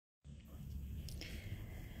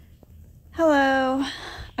Hello,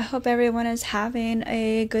 I hope everyone is having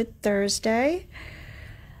a good Thursday.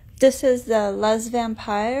 This is the Les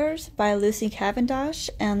Vampires by Lucy Cavendish,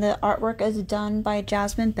 and the artwork is done by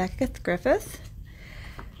Jasmine Becket-Griffith.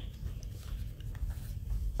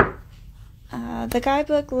 The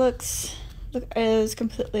guidebook is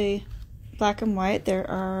completely black and white. There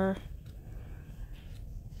are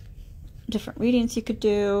different readings you could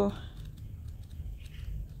do.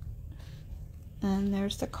 And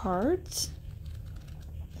there's the cards.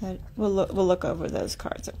 We'll look over those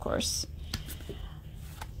cards, of course.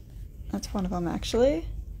 That's one of them, actually.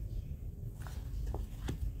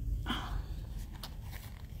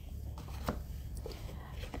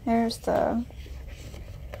 There's the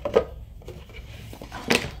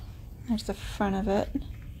front of it,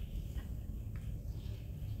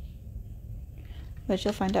 which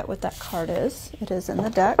you'll find out what that card is. It is in the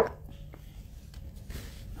deck.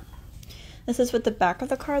 This is what the back of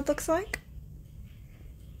the card looks like.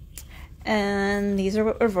 And these are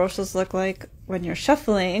what reversals look like when you're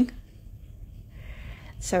shuffling.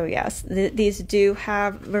 So yes, these do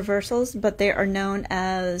have reversals, but they are known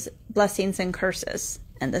as blessings and curses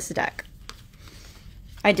in this deck.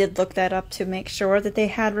 I did look that up to make sure that they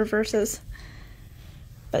had reverses.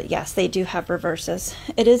 But yes, they do have reverses.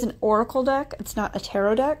 It is an oracle deck. It's not a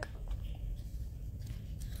tarot deck.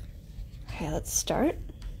 Okay, let's start.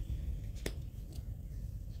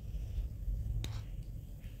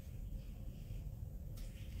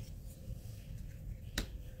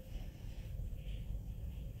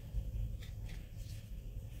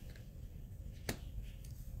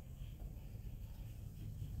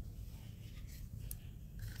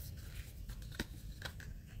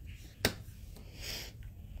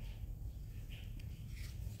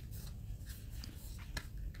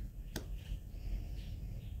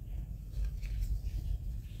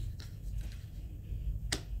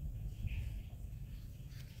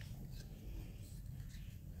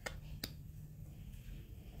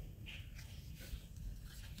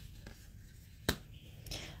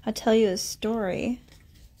 I'll tell you a story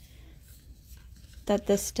that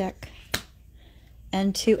this deck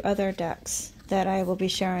and two other decks that I will be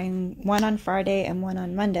sharing, one on Friday and one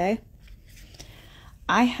on Monday.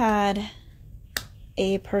 I had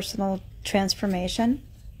a personal transformation,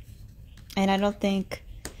 and I don't think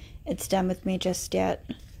it's done with me just yet,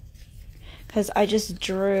 because I just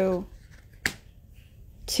drew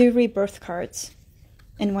 2 rebirth cards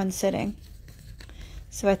in one sitting.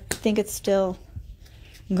 So I think it's still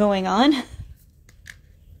going on.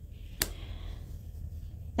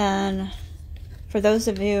 And for those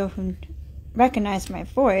of you who recognize my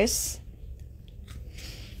voice,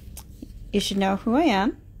 you should know who I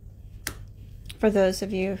am. For those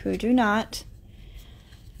of you who do not,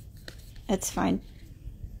 it's fine.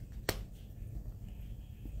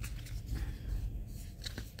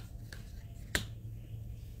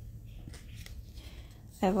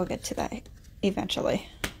 I will get to that eventually.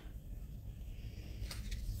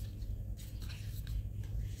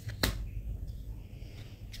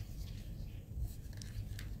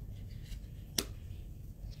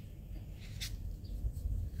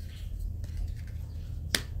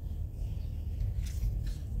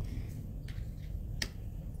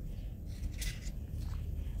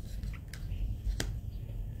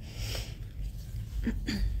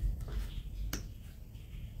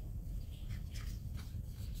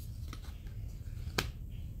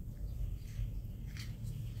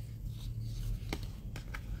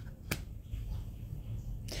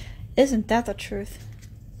 Isn't that the truth?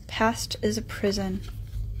 Past is a prison.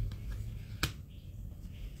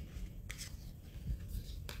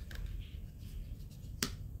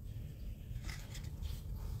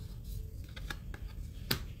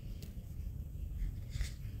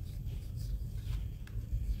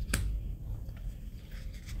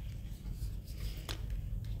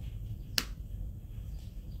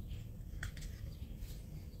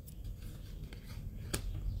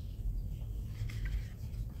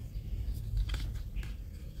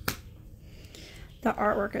 The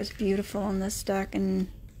artwork is beautiful in this deck and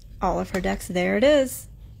all of her decks. There it is.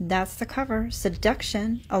 That's the cover.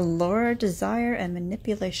 Seduction, allure, desire, and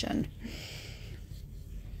manipulation.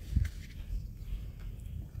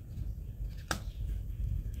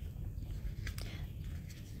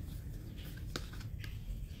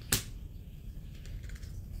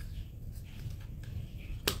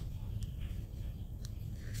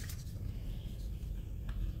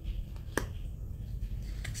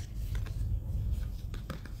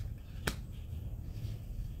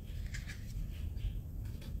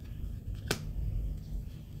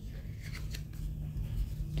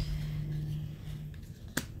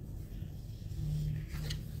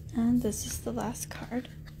 And this is the last card.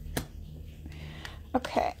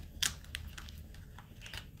 Okay.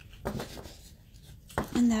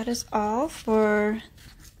 And that is all for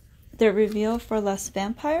the reveal for Less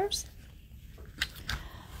Vampires.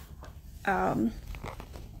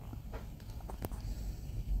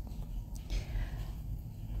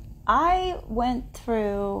 I went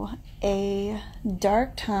through a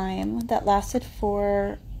dark time that lasted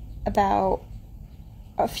for about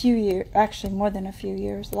a few years, actually more than a few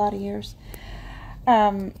years, a lot of years.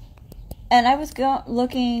 And I was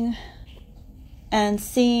looking and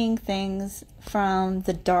seeing things from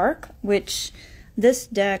the dark, which this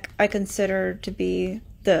deck I consider to be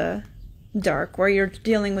the dark, where you're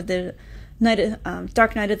dealing with the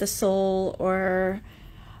dark night of the soul, or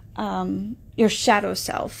your shadow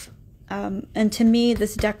self. And to me,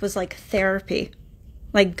 this deck was like therapy,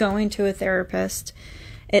 like going to a therapist.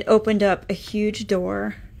 It opened up a huge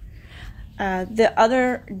door. The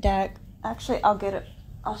other deck, actually,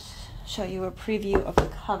 I'll show you a preview of the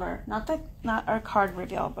cover. Not our card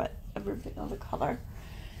reveal, but a reveal of the color.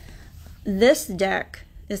 This deck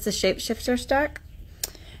is the Shapeshifters deck,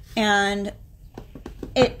 and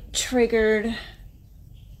it triggered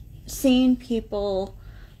seeing people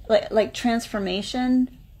like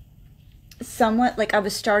transformation somewhat. Like I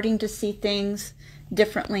was starting to see things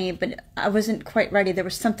differently, but I wasn't quite ready. There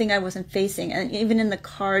was something I wasn't facing, and even in the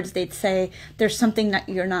cards they'd say there's something that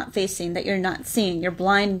you're not facing, that you're not seeing, you're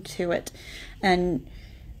blind to it. And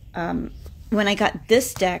when I got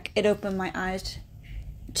this deck, it opened my eyes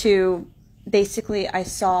to, basically I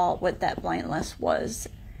saw what that blindness was.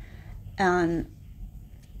 And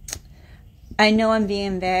I know I'm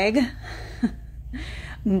being vague,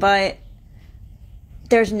 but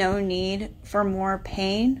there's no need for more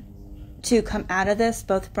pain to come out of this,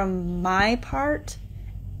 both from my part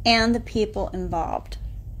and the people involved.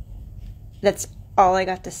 That's all I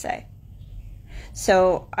got to say.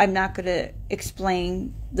 So I'm not going to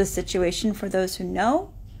explain the situation for those who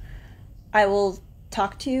know. I will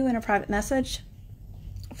talk to you in a private message.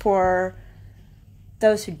 For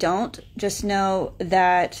those who don't, just know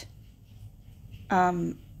that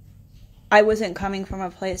I wasn't coming from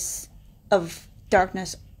a place of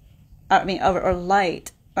darkness, or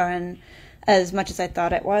light, and as much as I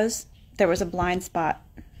thought it was. There was a blind spot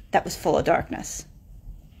that was full of darkness,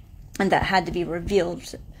 and that had to be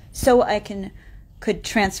revealed so I could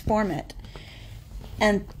transform it.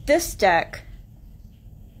 And this deck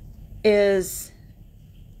was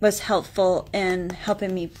helpful in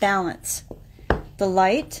helping me balance the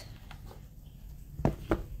light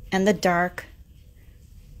and the dark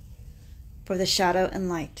for the shadow and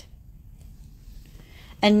light.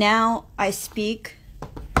 And now I speak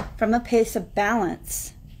from a place of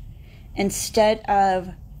balance instead of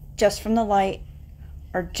just from the light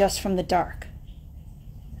or just from the dark.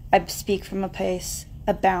 I speak from a place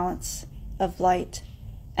of balance of light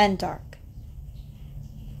and dark,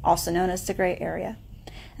 also known as the gray area.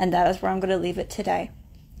 And that is where I'm going to leave it today.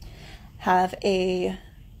 Have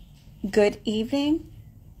good evening,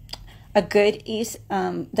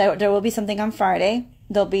 there will be something on Friday.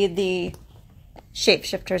 There'll be the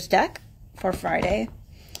Shapeshifters deck for Friday,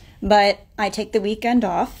 but I take the weekend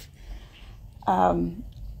off.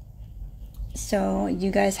 So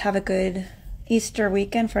you guys have a good Easter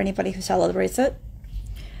weekend for anybody who celebrates it,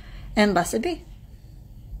 and blessed be.